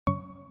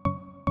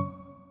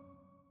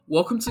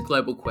Welcome to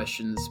Global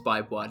Questions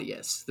by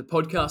YDS, the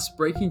podcast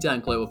breaking down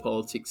global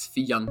politics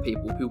for young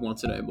people who want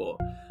to know more.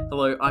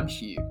 Hello, I'm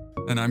Hugh.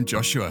 And I'm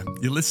Joshua.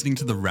 You're listening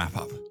to The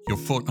Wrap-Up, your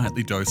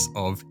fortnightly dose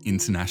of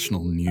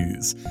international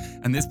news.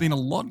 And there's been a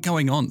lot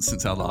going on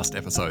since our last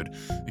episode.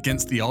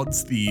 Against the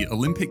odds, the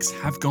Olympics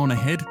have gone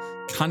ahead.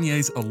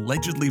 Kanye's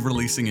allegedly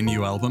releasing a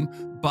new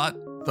album. But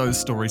those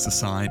stories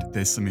aside,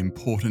 there's some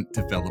important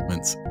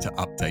developments to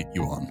update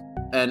you on.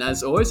 And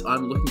as always,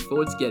 I'm looking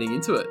forward to getting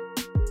into it.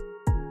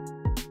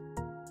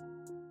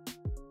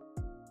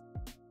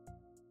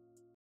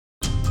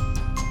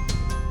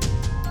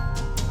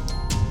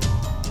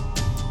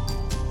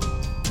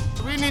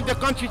 The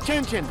country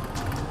changing.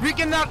 We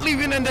cannot live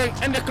in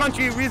the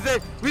country with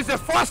the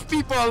first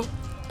people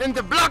in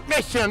the black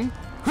nation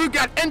who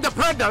got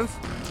independence.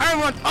 I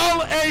want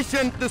all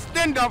Asians to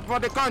stand up for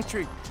the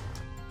country.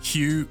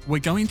 Hugh, we're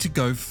going to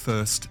go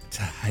first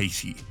to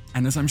Haiti.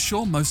 And as I'm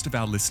sure most of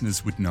our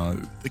listeners would know,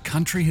 the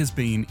country has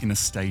been in a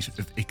state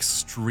of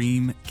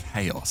extreme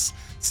chaos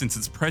since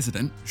its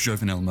president,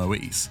 Jovenel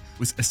Moïse,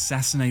 was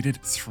assassinated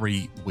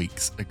 3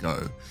 weeks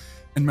ago.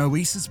 And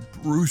Moïse's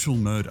brutal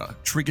murder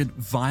triggered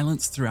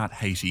violence throughout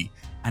Haiti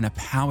and a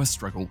power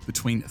struggle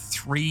between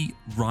 3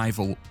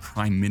 rival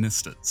prime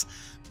ministers.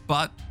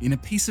 But in a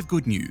piece of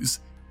good news,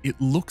 it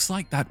looks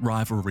like that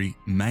rivalry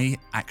may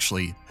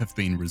actually have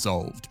been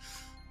resolved.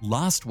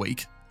 Last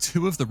week,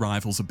 2 of the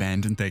rivals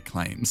abandoned their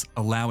claims,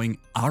 allowing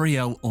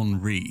Ariel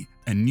Henry,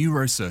 a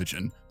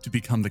neurosurgeon, to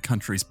become the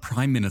country's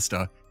prime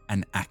minister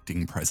and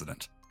acting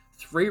president.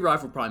 3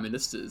 rival prime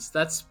ministers,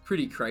 that's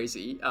pretty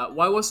crazy.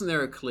 Why wasn't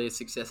there a clear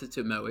successor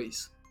to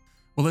Moïse?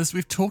 Well, as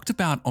we've talked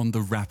about on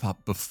the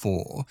wrap-up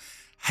before,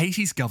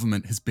 Haiti's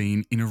government has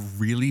been in a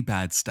really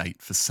bad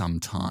state for some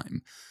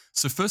time.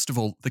 So first of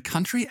all, the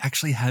country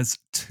actually has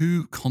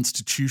 2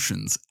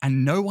 constitutions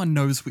and no one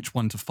knows which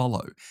one to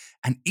follow.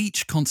 And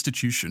each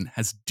constitution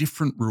has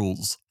different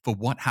rules for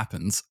what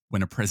happens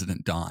when a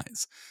president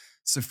dies.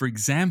 So for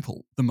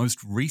example, the most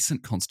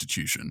recent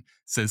constitution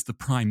says the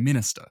prime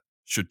minister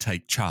should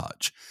take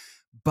charge.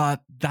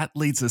 But that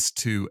leads us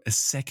to a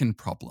second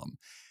problem.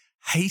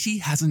 Haiti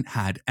hasn't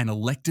had an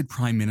elected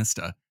prime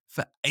minister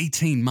for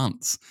 18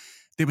 months.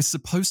 There was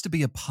supposed to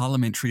be a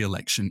parliamentary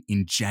election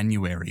in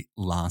January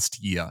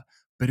last year,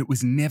 but it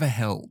was never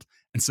held,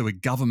 and so a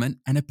government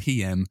and a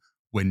PM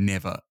were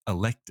never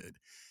elected.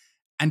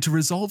 And to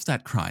resolve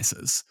that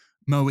crisis,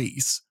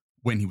 Moïse,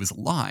 when he was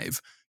alive,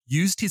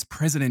 used his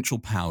presidential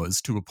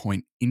powers to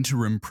appoint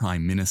interim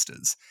prime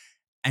ministers.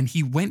 And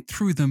he went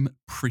through them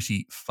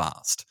pretty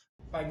fast.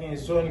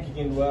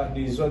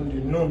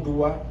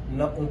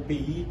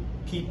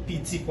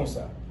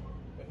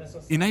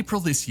 In April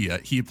this year,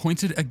 he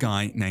appointed a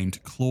guy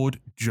named Claude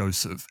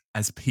Joseph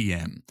as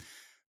PM.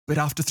 But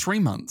after 3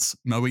 months,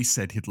 Moïse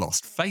said he'd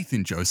lost faith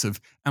in Joseph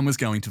and was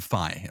going to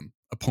fire him,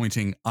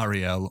 appointing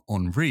Ariel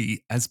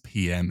Henry as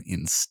PM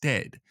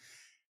instead.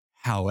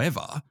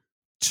 However,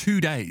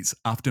 2 days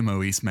after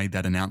Moïse made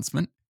that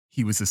announcement,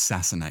 he was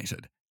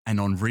assassinated. And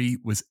Henry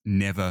was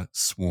never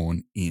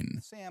sworn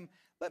in. Sam,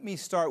 let me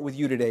start with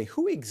you today.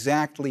 Who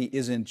exactly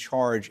is in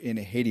charge in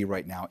Haiti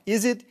right now?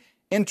 Is it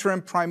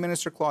interim Prime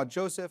Minister Claude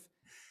Joseph?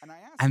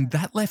 And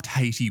that left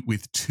Haiti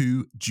with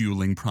 2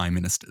 dueling prime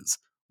ministers,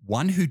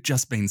 one who'd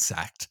just been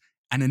sacked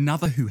and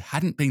another who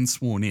hadn't been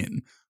sworn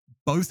in,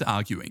 both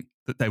arguing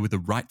that they were the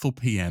rightful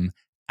PM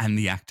and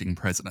the acting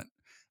president.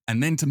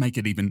 And then to make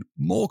it even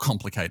more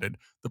complicated,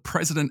 the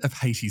president of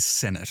Haiti's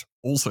Senate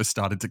also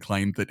started to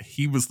claim that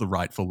he was the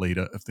rightful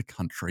leader of the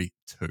country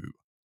too.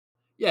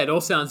 Yeah, it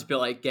all sounds a bit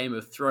like Game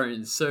of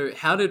Thrones. So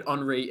how did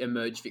Henry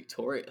emerge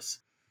victorious?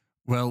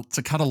 Well,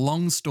 to cut a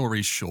long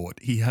story short,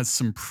 he has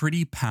some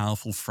pretty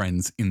powerful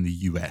friends in the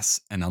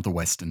US and other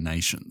Western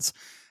nations.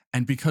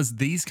 And because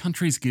these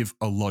countries give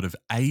a lot of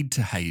aid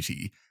to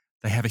Haiti,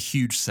 they have a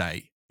huge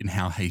say in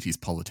how Haiti's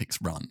politics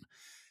run.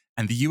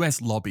 And the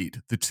US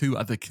lobbied the 2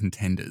 other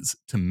contenders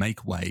to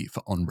make way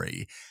for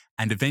Henry.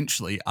 And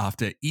eventually,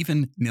 after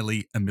even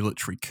nearly a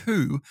military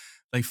coup,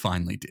 they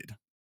finally did.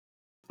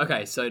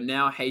 Okay, so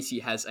now Haiti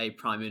has a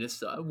prime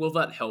minister. Will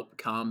that help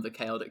calm the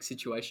chaotic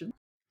situation?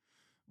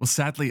 Well,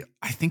 sadly,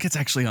 I think it's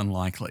actually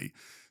unlikely.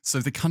 So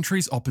the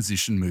country's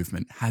opposition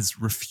movement has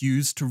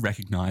refused to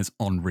recognise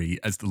Henry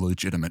as the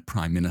legitimate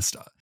prime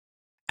minister.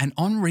 And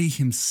Henry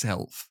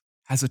himself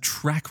has a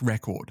track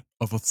record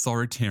of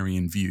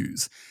authoritarian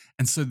views,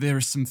 and so there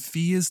are some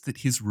fears that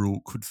his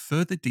rule could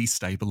further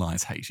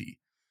destabilise Haiti.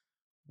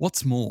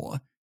 What's more,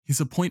 his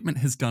appointment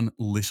has done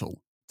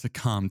little to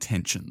calm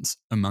tensions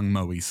among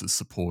Moïse's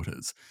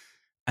supporters,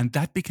 and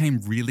that became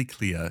really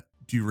clear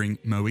during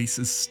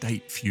Moïse's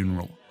state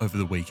funeral over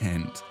the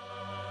weekend.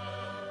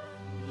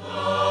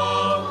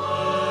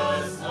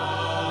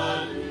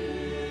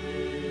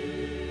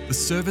 The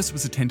service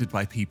was attended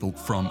by people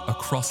from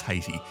across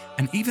Haiti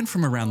and even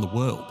from around the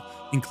world,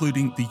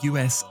 including the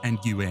US and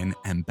UN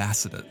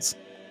ambassadors.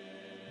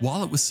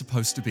 While it was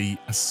supposed to be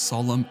a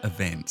solemn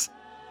event,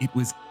 it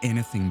was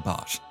anything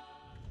but.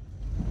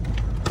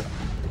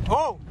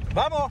 Oh,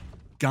 vamos!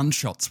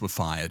 gunshots were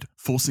fired,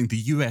 forcing the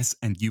US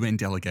and UN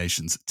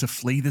delegations to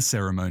flee the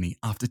ceremony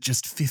after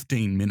just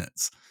 15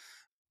 minutes.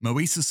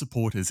 Moise's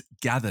supporters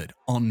gathered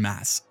en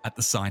masse at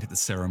the site of the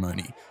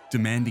ceremony,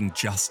 demanding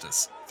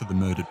justice for the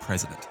murdered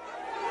president.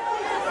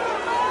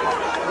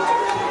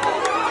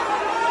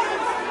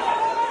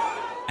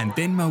 And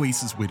then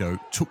Moise's widow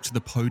took to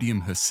the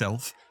podium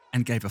herself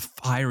and gave a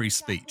fiery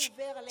speech,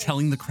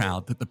 telling the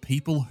crowd that the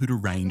people who'd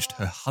arranged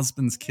her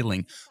husband's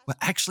killing were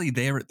actually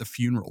there at the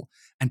funeral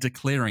and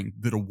declaring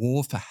that a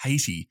war for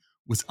Haiti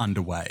was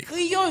underway.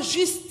 Crions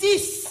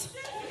justice!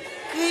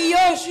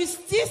 Crions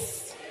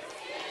justice!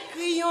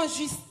 Crions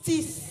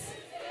justice!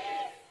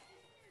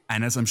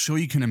 And as I'm sure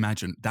you can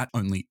imagine, that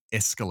only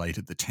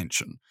escalated the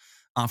tension.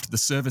 After the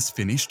service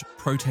finished,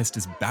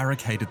 protesters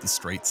barricaded the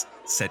streets,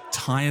 set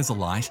tyres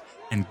alight,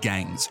 and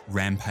gangs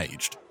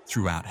rampaged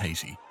throughout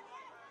Haiti.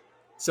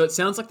 So it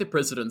sounds like the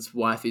president's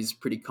wife is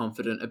pretty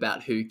confident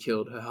about who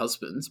killed her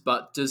husband,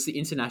 but does the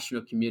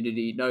international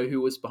community know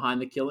who was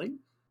behind the killing?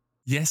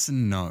 Yes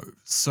and no.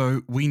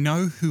 So we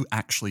know who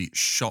actually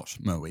shot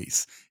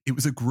Moise. It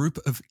was a group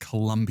of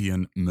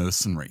Colombian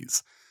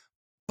mercenaries.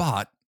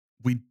 But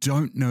we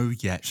don't know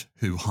yet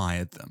who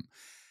hired them.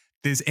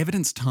 There's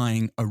evidence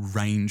tying a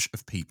range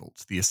of people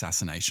to the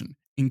assassination,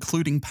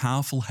 including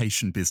powerful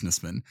Haitian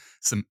businessmen,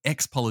 some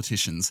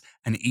ex-politicians,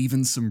 and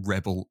even some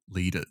rebel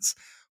leaders.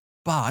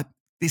 But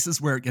this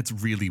is where it gets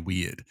really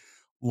weird.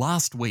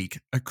 Last week,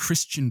 a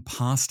Christian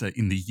pastor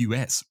in the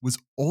US was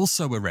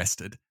also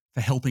arrested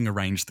for helping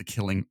arrange the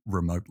killing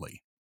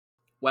remotely.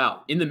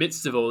 Wow, in the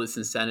midst of all this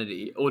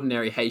insanity,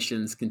 ordinary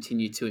Haitians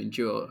continue to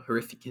endure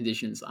horrific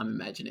conditions, I'm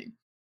imagining.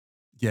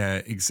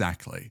 Yeah,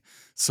 exactly.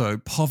 So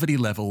poverty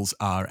levels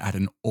are at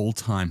an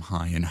all-time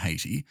high in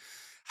Haiti.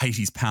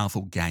 Haiti's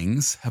powerful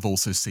gangs have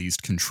also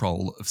seized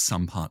control of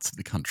some parts of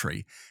the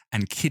country,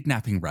 and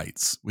kidnapping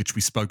rates, which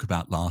we spoke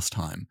about last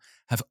time,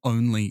 have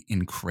only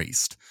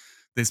increased.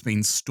 There's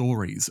been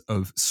stories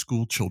of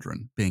school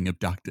children being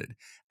abducted,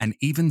 and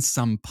even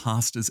some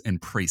pastors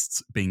and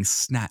priests being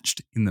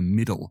snatched in the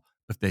middle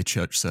of their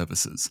church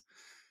services.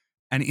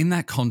 And in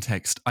that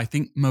context, I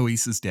think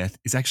Moise's death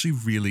is actually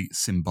really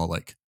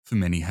symbolic for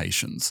many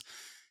Haitians.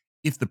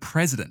 If the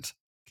president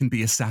can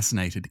be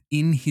assassinated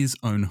in his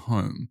own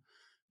home,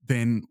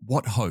 then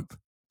what hope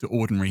do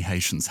ordinary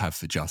Haitians have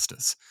for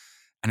justice?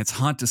 And it's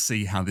hard to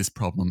see how this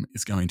problem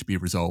is going to be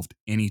resolved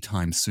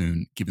anytime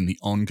soon, given the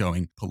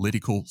ongoing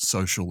political,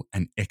 social,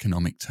 and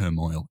economic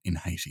turmoil in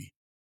Haiti.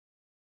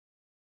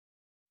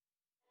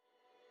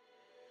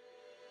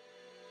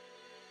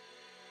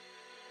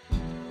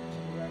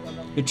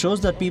 It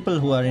shows that people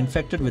who are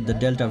infected with the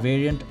Delta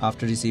variant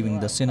after receiving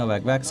the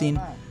Sinovac vaccine,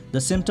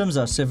 the symptoms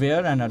are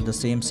severe and at the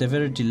same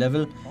severity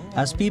level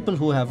as people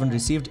who haven't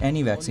received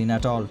any vaccine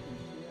at all.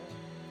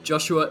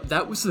 Joshua,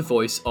 that was the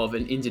voice of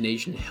an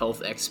Indonesian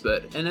health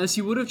expert, and as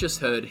you would have just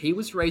heard, he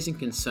was raising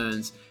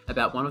concerns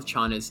about one of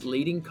China's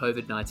leading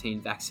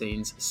COVID-19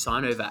 vaccines,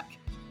 Sinovac.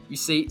 You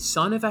see,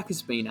 Sinovac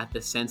has been at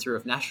the centre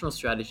of national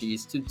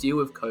strategies to deal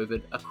with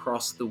COVID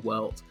across the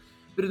world.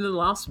 But in the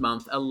last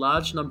month, a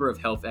large number of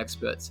health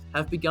experts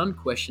have begun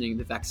questioning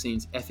the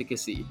vaccine's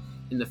efficacy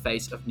in the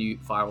face of new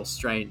viral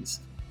strains.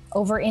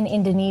 Over in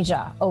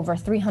Indonesia, over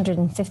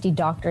 350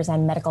 doctors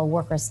and medical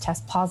workers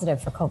test positive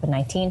for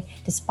COVID-19,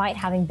 despite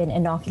having been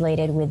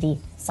inoculated with the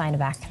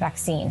Sinovac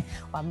vaccine.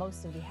 While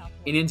most of the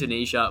In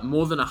Indonesia,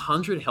 more than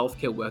 100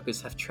 healthcare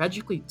workers have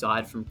tragically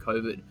died from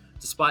COVID,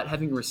 despite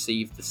having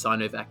received the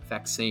Sinovac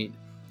vaccine.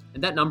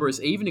 And that number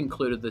has even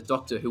included the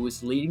doctor who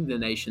was leading the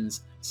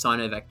nation's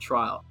Sinovac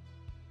trial.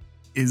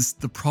 Is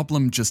the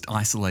problem just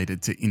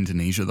isolated to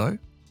Indonesia, though?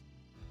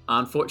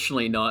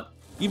 Unfortunately not.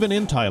 Even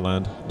in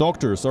Thailand,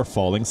 doctors are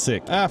falling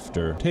sick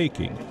after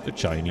taking the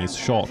Chinese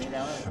shot.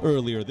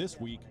 Earlier this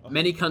week,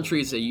 Many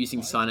countries are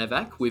using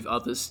Sinovac, with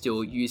others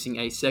still using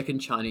a second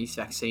Chinese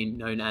vaccine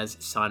known as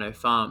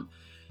Sinopharm.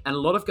 And a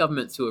lot of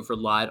governments who have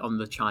relied on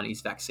the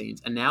Chinese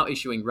vaccines are now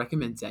issuing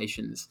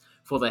recommendations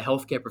for their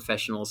healthcare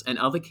professionals and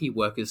other key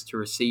workers to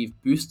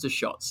receive booster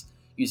shots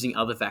using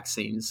other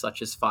vaccines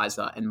such as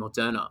Pfizer and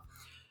Moderna.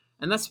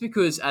 And that's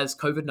because as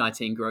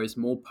COVID-19 grows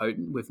more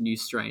potent with new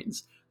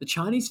strains, the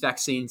Chinese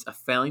vaccines are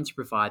failing to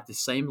provide the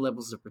same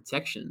levels of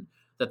protection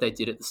that they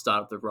did at the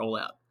start of the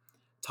rollout.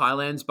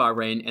 Thailand,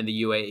 Bahrain, and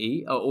the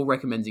UAE are all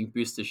recommending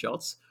booster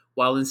shots,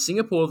 while in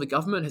Singapore, the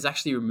government has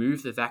actually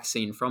removed the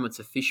vaccine from its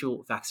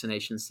official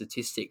vaccination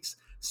statistics,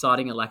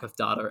 citing a lack of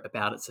data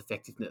about its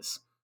effectiveness.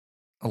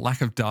 A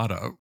lack of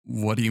data?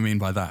 What do you mean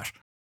by that?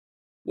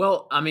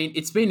 Well, I mean,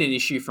 it's been an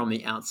issue from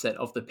the outset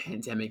of the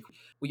pandemic.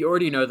 We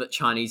already know that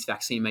Chinese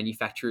vaccine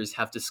manufacturers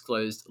have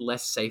disclosed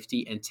less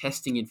safety and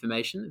testing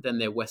information than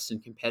their Western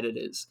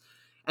competitors.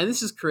 And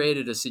this has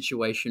created a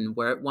situation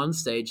where at one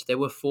stage there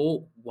were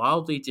 4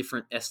 wildly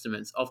different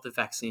estimates of the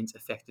vaccine's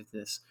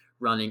effectiveness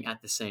running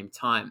at the same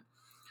time.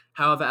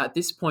 However, at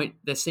this point,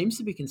 there seems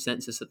to be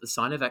consensus that the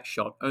Sinovac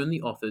shot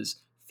only offers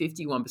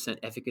 51%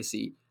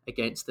 efficacy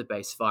against the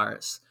base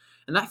virus.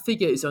 And that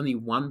figure is only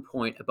 1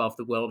 point above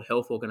the World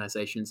Health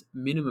Organization's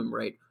minimum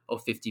rate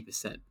of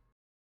 50%.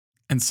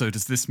 And so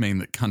does this mean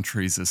that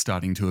countries are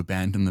starting to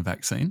abandon the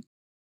vaccine?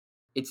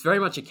 It's very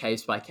much a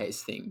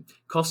case-by-case thing.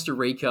 Costa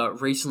Rica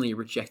recently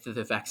rejected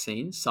the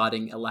vaccine,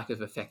 citing a lack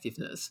of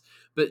effectiveness,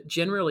 but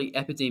generally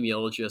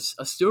epidemiologists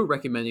are still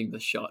recommending the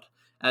shot,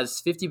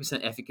 as 50%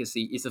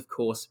 efficacy is of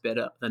course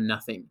better than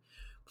nothing.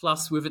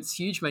 Plus, with its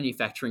huge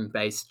manufacturing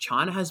base,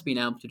 China has been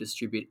able to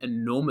distribute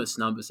enormous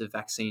numbers of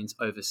vaccines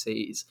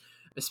overseas,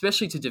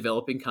 especially to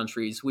developing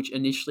countries which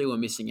initially were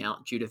missing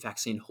out due to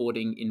vaccine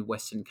hoarding in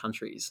Western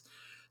countries.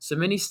 So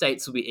many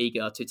states will be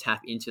eager to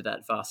tap into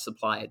that vast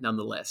supply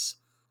nonetheless.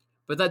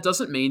 But that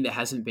doesn't mean there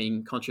hasn't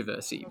been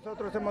controversy.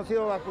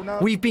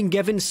 We've been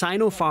given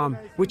Sinopharm,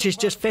 which is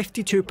just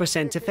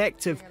 52%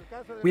 effective.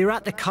 We're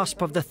at the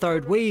cusp of the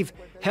third wave.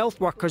 Health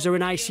workers are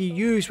in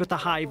ICUs with a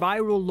high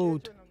viral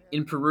load.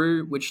 In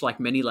Peru, which like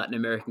many Latin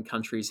American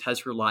countries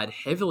has relied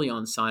heavily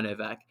on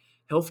Sinovac,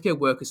 healthcare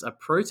workers are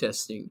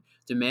protesting,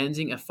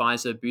 demanding a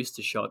Pfizer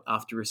booster shot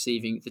after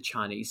receiving the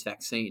Chinese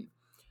vaccine.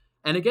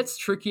 And it gets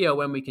trickier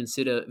when we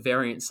consider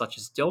variants such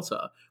as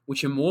Delta,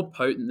 which are more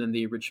potent than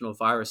the original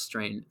virus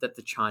strain that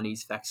the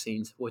Chinese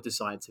vaccines were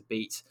designed to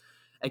beat.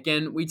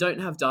 Again, we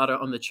don't have data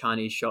on the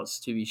Chinese shots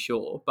to be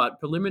sure, but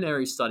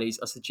preliminary studies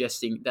are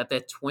suggesting that they're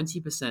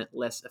 20%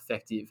 less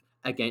effective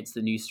against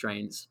the new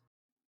strains.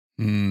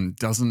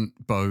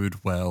 Doesn't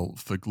bode well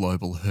for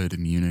global herd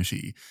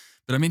immunity.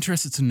 But I'm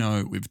interested to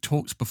know, we've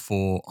talked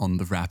before on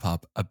the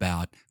wrap-up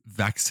about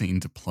vaccine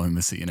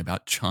diplomacy and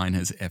about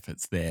China's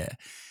efforts there.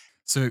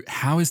 So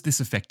how is this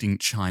affecting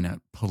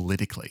China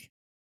politically?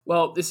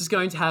 Well, this is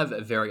going to have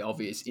a very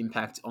obvious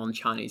impact on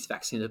Chinese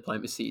vaccine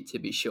diplomacy, to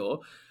be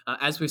sure.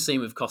 As we've seen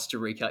with Costa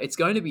Rica, it's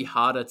going to be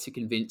harder to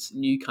convince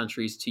new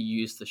countries to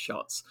use the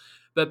shots.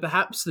 But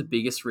perhaps the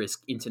biggest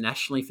risk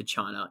internationally for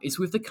China is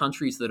with the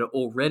countries that are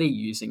already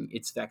using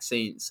its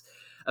vaccines.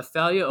 A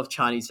failure of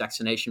Chinese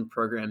vaccination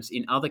programs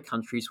in other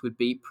countries would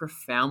be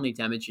profoundly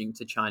damaging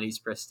to Chinese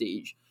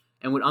prestige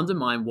and would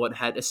undermine what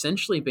had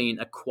essentially been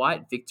a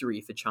quiet victory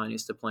for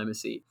Chinese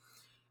diplomacy.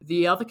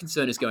 The other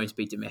concern is going to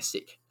be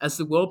domestic. As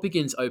the world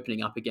begins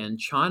opening up again,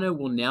 China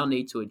will now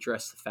need to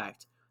address the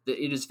fact that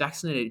it has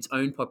vaccinated its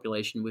own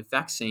population with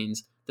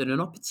vaccines that are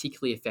not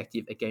particularly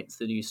effective against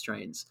the new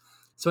strains.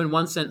 So in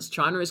one sense,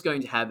 China is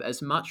going to have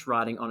as much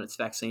riding on its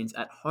vaccines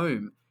at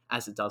home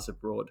as it does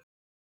abroad.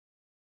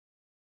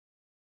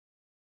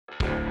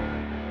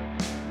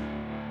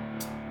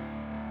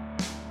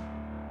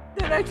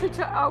 Derecho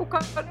a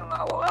buscar un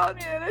abogado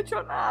ni derecho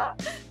a nada.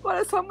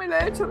 ¿Cuáles son mis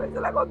derechos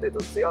desde la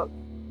Constitución?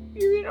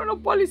 Y vino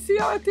unos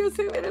policías vestidos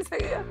civil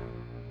enseguida.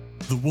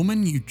 The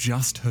woman you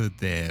just heard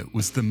there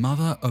was the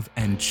mother of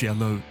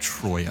Angelo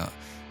Troya,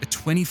 a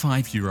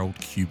 25-year-old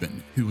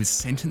Cuban who was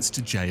sentenced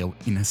to jail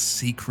in a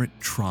secret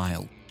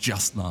trial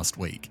just last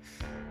week.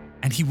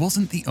 And he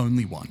wasn't the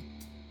only one.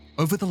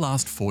 Over the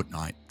last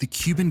fortnight, the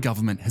Cuban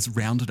government has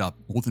rounded up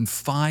more than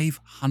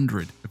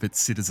 500 of its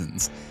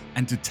citizens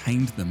and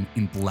detained them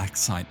in black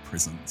site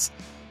prisons.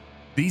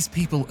 These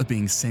people are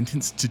being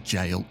sentenced to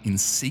jail in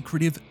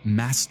secretive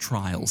mass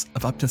trials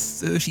of up to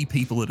 30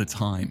 people at a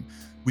time,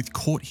 with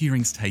court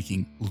hearings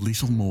taking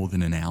little more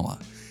than an hour.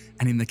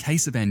 And in the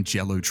case of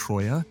Angelo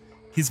Troya,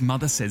 his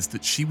mother says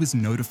that she was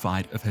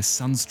notified of her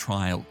son's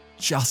trial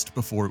just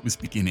before it was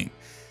beginning.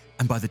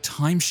 And by the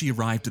time she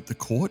arrived at the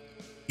court,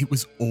 it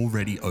was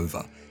already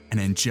over, and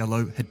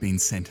Angelo had been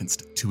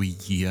sentenced to a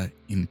year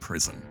in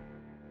prison.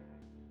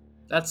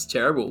 That's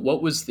terrible.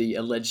 What was the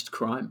alleged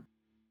crime?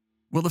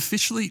 Well,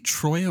 officially,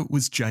 Troya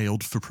was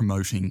jailed for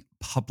promoting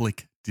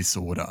public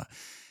disorder.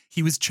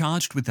 He was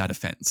charged with that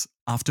offence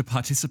after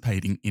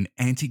participating in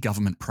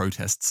anti-government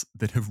protests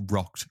that have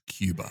rocked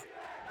Cuba.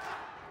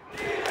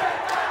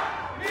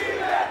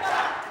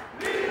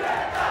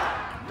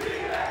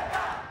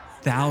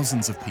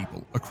 Thousands of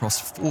people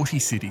across 40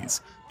 cities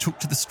took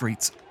to the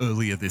streets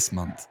earlier this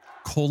month,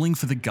 calling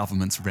for the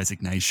government's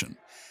resignation.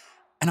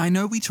 And I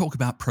know we talk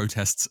about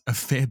protests a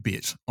fair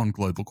bit on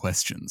Global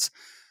Questions,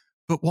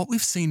 but what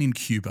we've seen in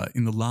Cuba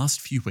in the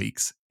last few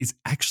weeks is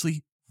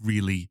actually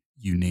really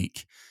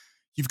unique.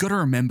 You've got to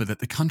remember that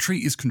the country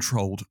is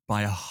controlled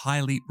by a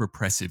highly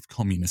repressive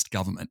communist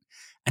government,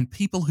 and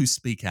people who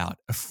speak out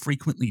are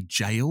frequently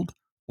jailed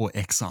or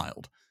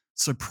exiled,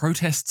 so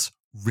protests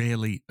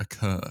rarely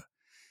occur.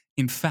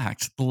 In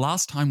fact, the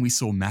last time we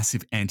saw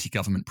massive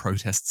anti-government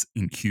protests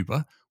in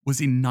Cuba was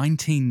in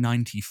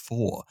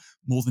 1994,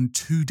 more than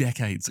 2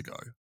 decades ago.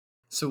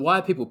 So why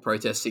are people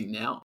protesting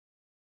now?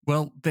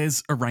 Well,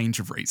 there's a range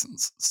of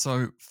reasons.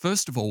 So,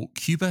 first of all,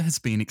 Cuba has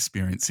been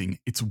experiencing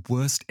its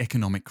worst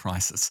economic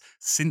crisis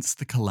since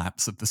the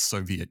collapse of the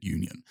Soviet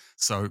Union,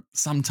 so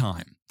some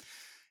time.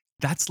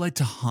 That's led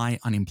to high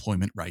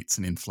unemployment rates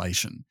and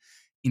inflation.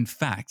 In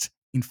fact,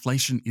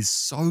 inflation is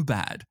so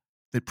bad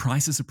that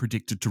prices are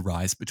predicted to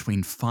rise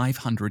between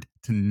 500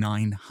 to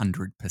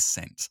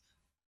 900%.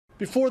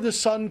 Before the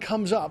sun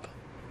comes up,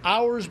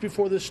 hours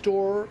before the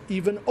store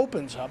even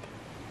opens up,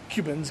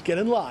 Cubans get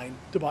in line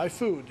to buy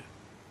food.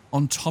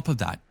 On top of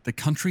that, the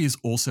country is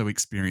also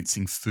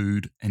experiencing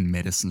food and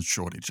medicine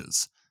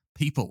shortages.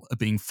 People are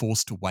being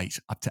forced to wait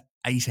up to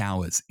 8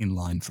 hours in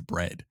line for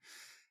bread.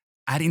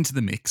 Add into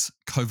the mix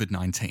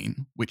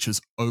COVID-19, which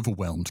has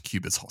overwhelmed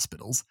Cuba's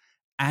hospitals,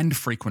 and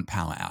frequent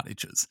power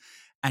outages,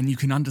 and you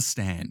can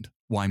understand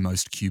why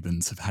most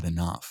Cubans have had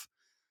enough.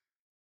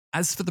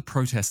 As for the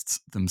protests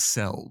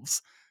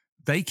themselves,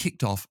 they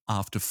kicked off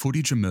after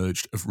footage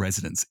emerged of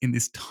residents in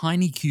this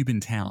tiny Cuban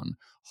town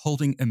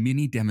holding a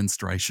mini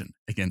demonstration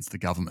against the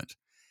government.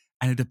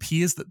 And it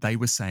appears that they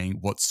were saying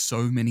what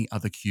so many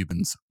other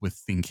Cubans were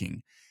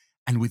thinking.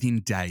 And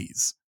within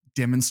days,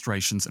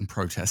 demonstrations and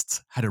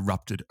protests had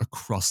erupted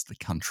across the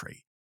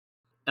country.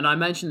 And I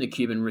imagine the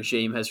Cuban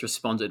regime has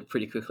responded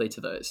pretty quickly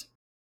to those.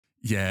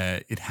 Yeah,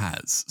 it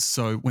has.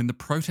 So when the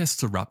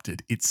protests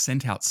erupted, it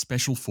sent out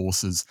special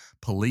forces,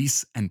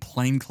 police, and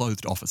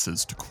plainclothed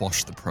officers to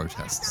quash the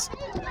protests.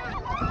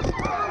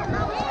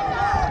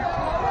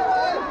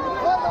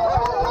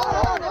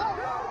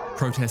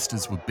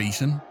 Protesters were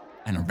beaten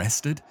and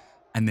arrested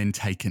and then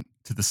taken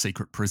to the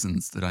secret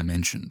prisons that I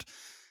mentioned.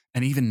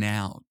 And even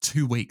now,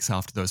 2 weeks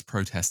after those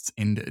protests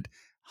ended,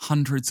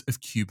 hundreds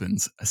of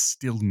Cubans are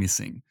still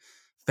missing.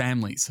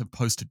 Families have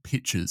posted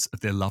pictures of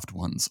their loved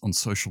ones on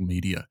social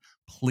media,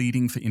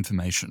 pleading for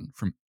information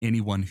from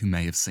anyone who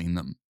may have seen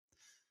them.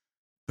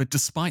 But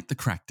despite the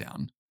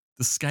crackdown,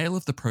 the scale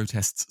of the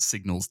protests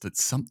signals that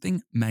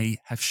something may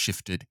have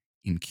shifted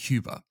in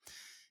Cuba.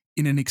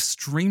 In an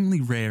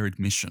extremely rare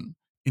admission,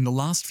 in the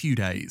last few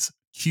days,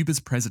 Cuba's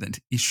president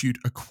issued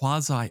a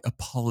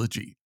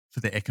quasi-apology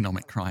for the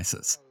economic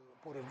crisis.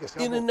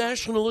 In a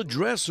national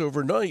address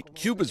overnight,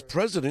 Cuba's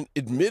president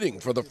admitting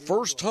for the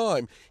first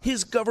time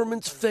his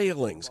government's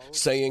failings,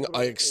 saying,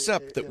 "I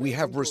accept that we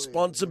have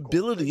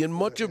responsibility in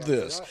much of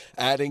this,"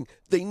 adding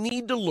they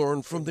need to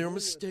learn from their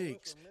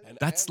mistakes.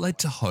 That's led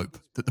to hope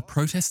that the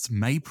protests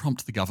may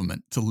prompt the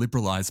government to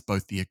liberalise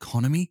both the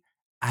economy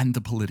and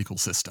the political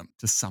system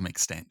to some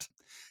extent.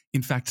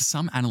 In fact,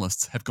 some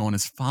analysts have gone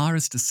as far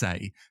as to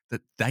say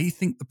that they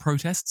think the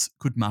protests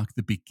could mark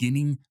the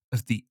beginning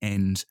of the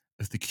end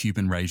of the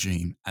Cuban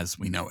regime as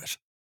we know it.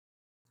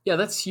 Yeah,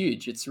 that's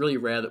huge. It's really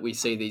rare that we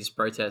see these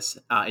protests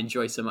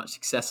enjoy so much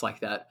success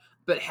like that.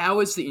 But how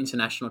has the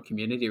international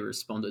community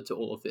responded to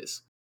all of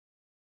this?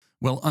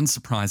 Well,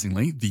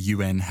 unsurprisingly, the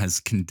UN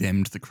has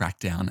condemned the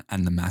crackdown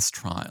and the mass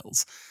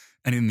trials.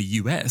 And in the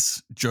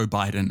US, Joe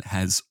Biden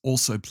has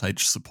also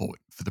pledged support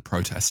for the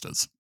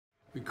protesters.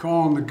 We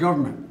call on the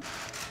government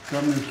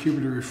of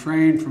Cuba to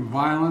refrain from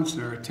violence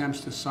or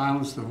attempts to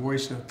silence the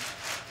voice of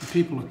the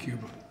people of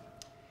Cuba.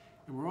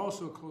 And we're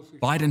also closely...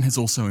 Biden has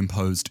also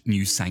imposed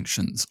new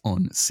sanctions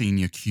on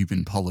senior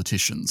Cuban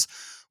politicians,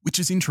 which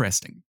is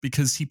interesting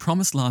because he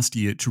promised last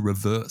year to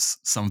reverse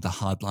some of the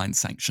hardline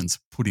sanctions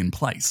put in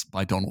place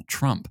by Donald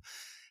Trump.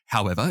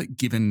 However,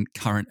 given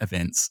current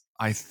events,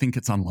 I think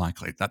it's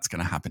unlikely that's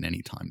going to happen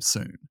anytime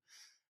soon.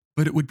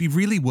 But it would be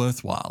really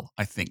worthwhile,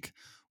 I think,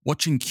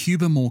 watching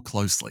Cuba more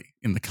closely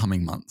in the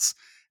coming months,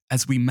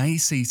 as we may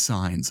see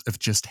signs of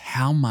just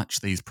how much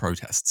these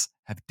protests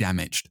have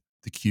damaged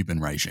the Cuban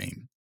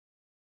regime.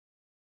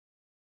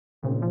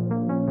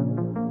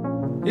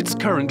 It's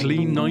currently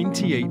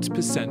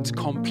 98%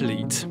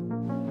 complete.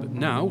 But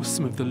now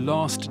some of the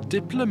last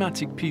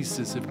diplomatic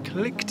pieces have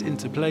clicked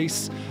into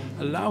place,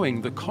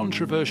 allowing the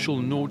controversial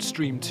Nord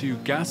Stream 2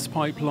 gas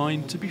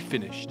pipeline to be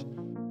finished.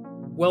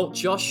 Well,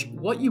 Josh,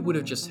 what you would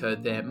have just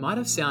heard there might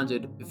have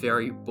sounded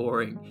very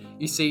boring.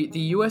 You see, the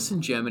US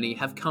and Germany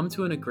have come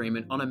to an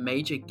agreement on a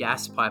major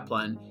gas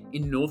pipeline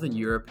in Northern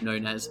Europe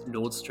known as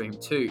Nord Stream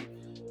 2.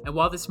 And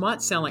while this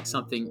might sound like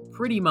something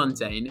pretty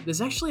mundane,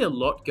 there's actually a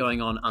lot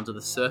going on under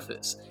the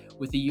surface,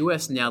 with the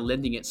US now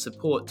lending its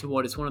support to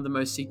what is one of the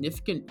most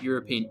significant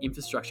European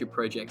infrastructure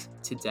projects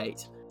to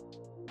date.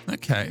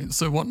 Okay,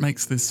 so what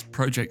makes this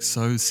project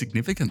so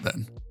significant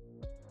then?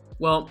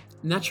 Well,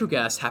 natural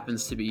gas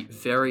happens to be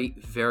very,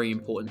 very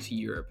important to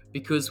Europe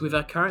because with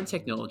our current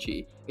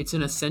technology, it's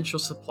an essential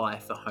supply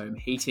for home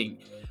heating.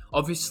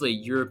 Obviously,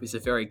 Europe is a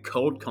very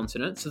cold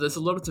continent, so there's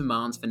a lot of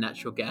demands for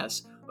natural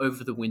gas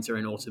over the winter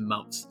and autumn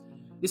months.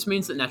 This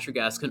means that natural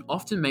gas can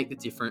often make the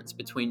difference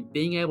between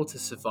being able to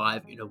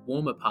survive in a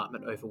warm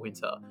apartment over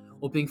winter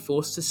or being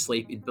forced to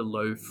sleep in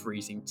below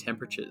freezing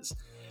temperatures.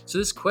 So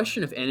this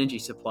question of energy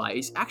supply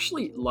is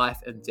actually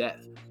life and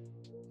death.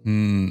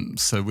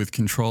 So with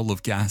control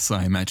of gas,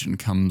 I imagine,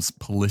 comes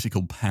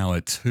political power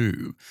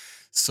too.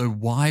 So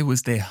why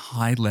was there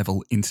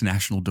high-level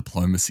international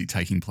diplomacy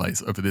taking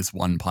place over this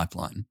one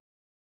pipeline?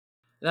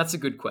 That's a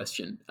good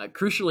question.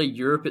 Crucially,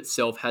 Europe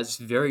itself has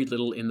very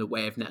little in the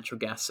way of natural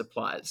gas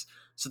supplies.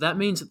 So that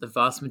means that the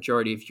vast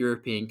majority of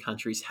European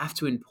countries have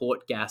to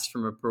import gas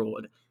from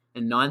abroad,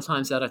 and 9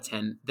 times out of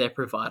 10, their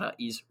provider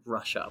is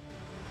Russia.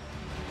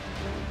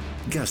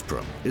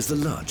 Gazprom is the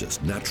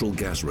largest natural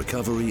gas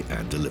recovery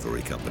and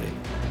delivery company.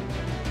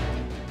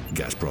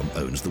 Gazprom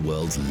owns the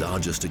world's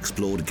largest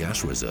explored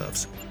gas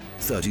reserves,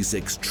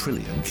 36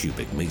 trillion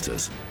cubic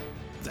meters.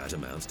 That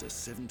amounts to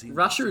 17...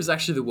 Russia is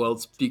actually the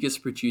world's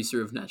biggest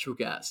producer of natural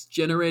gas,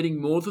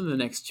 generating more than the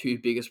next 2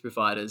 biggest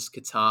providers,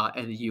 Qatar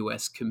and the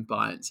US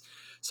combined.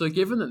 So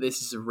given that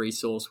this is a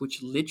resource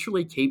which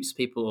literally keeps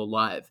people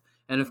alive,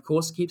 and of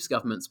course keeps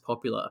governments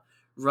popular,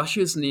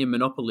 Russia's near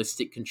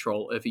monopolistic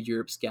control over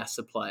Europe's gas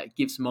supply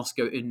gives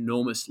Moscow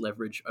enormous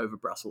leverage over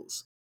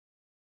Brussels.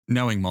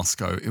 Knowing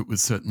Moscow, it would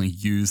certainly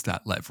use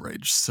that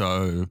leverage.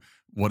 So,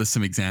 what are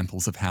some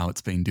examples of how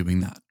it's been doing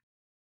that?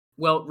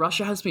 Well,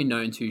 Russia has been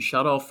known to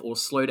shut off or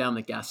slow down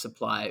the gas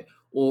supply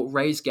or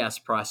raise gas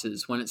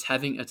prices when it's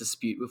having a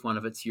dispute with one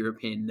of its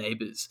European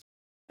neighbours.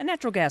 A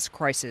natural gas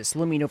crisis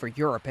looming over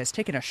Europe has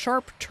taken a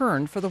sharp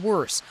turn for the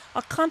worse.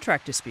 A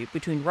contract dispute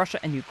between Russia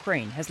and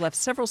Ukraine has left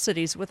several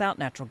cities without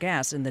natural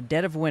gas in the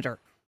dead of winter.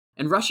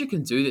 And Russia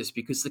can do this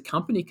because the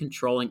company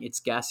controlling its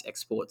gas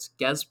exports,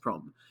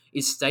 Gazprom,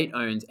 is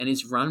state-owned and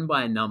is run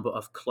by a number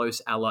of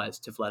close allies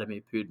to Vladimir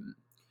Putin.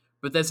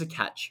 But there's a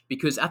catch,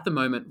 because at the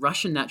moment,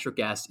 Russian natural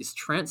gas is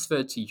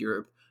transferred to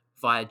Europe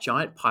via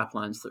giant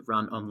pipelines that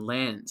run on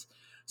land.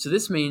 So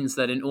this means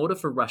that in order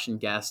for Russian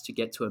gas to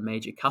get to a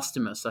major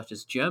customer such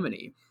as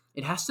Germany,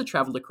 it has to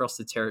travel across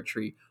the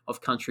territory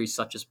of countries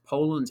such as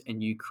Poland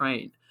and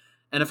Ukraine.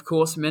 And of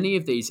course, many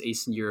of these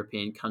Eastern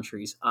European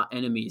countries are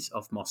enemies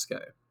of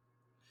Moscow.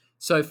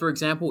 So, for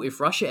example, if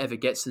Russia ever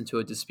gets into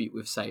a dispute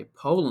with, say,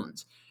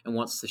 Poland and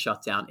wants to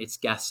shut down its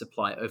gas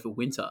supply over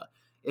winter,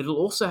 it'll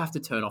also have to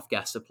turn off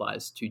gas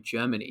supplies to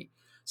Germany.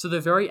 So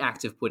the very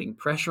act of putting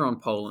pressure on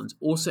Poland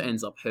also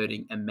ends up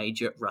hurting a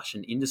major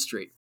Russian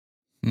industry.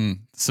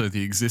 So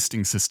the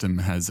existing system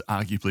has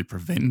arguably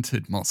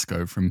prevented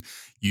Moscow from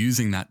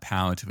using that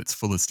power to its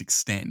fullest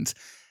extent.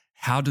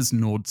 How does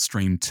Nord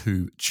Stream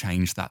 2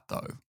 change that,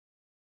 though?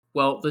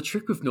 Well, the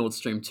trick with Nord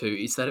Stream 2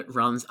 is that it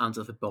runs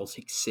under the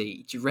Baltic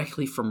Sea,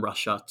 directly from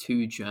Russia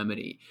to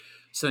Germany.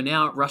 So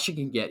now Russia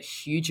can get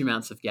huge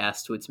amounts of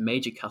gas to its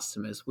major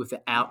customers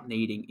without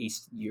needing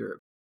Eastern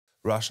Europe.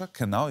 Russia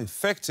can now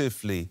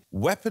effectively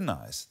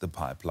weaponize the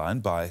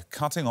pipeline by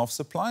cutting off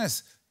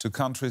supplies to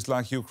countries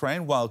like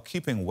Ukraine while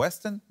keeping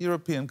Western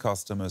European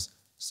customers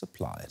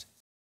supplied.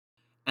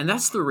 And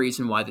that's the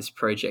reason why this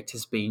project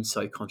has been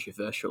so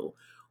controversial.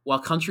 While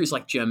countries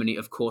like Germany,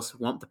 of course,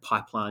 want the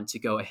pipeline to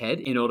go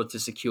ahead in order to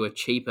secure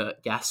cheaper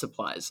gas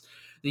supplies,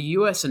 the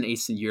US and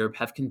Eastern Europe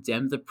have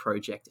condemned the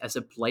project as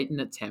a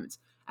blatant attempt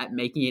at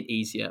making it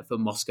easier for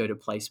Moscow to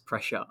place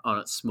pressure on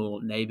its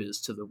small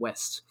neighbours to the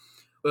west.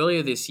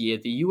 Earlier this year,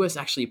 the US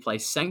actually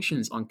placed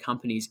sanctions on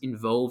companies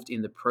involved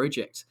in the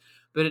project,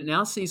 but it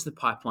now sees the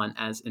pipeline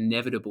as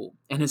inevitable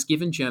and has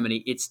given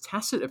Germany its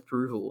tacit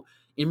approval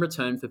in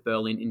return for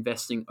Berlin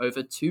investing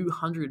over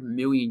 200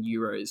 million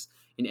euros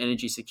in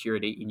energy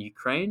security in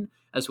Ukraine,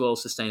 as well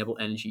as sustainable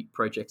energy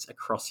projects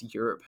across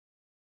Europe.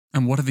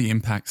 And what are the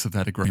impacts of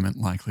that agreement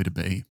likely to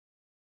be?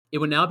 It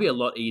will now be a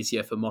lot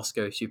easier for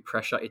Moscow to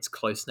pressure its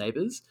close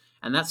neighbours,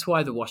 and that's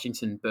why the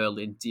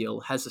Washington-Berlin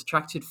deal has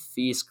attracted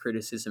fierce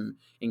criticism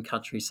in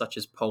countries such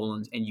as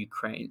Poland and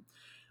Ukraine.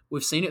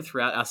 We've seen it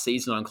throughout our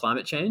season on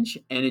climate change.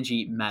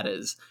 Energy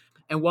matters.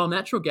 And while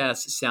natural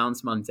gas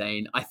sounds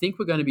mundane, I think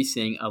we're going to be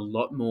seeing a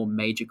lot more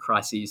major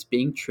crises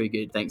being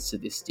triggered thanks to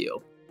this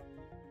deal.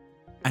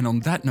 And on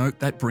that note,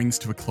 that brings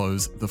to a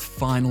close the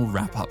final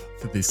wrap-up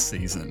for this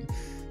season.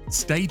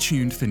 Stay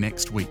tuned for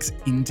next week's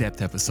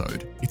in-depth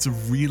episode. It's a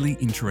really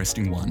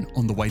interesting one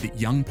on the way that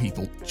young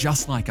people,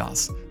 just like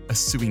us, are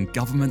suing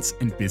governments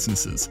and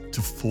businesses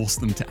to force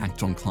them to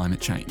act on climate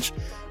change.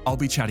 I'll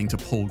be chatting to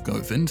Paul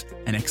Govind,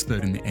 an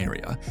expert in the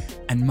area,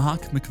 and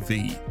Mark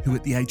McVie, who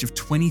at the age of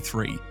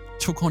 23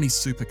 took on his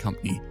super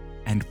company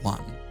and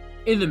won.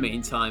 In the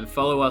meantime,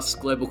 follow us,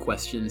 Global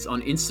Questions,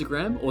 on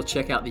Instagram or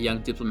check out the Young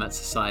Diplomat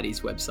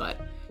Society's website.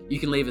 You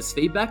can leave us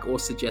feedback or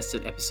suggest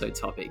an episode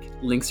topic.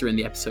 Links are in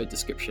the episode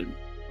description.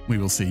 We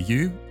will see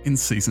you in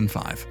Season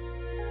 5.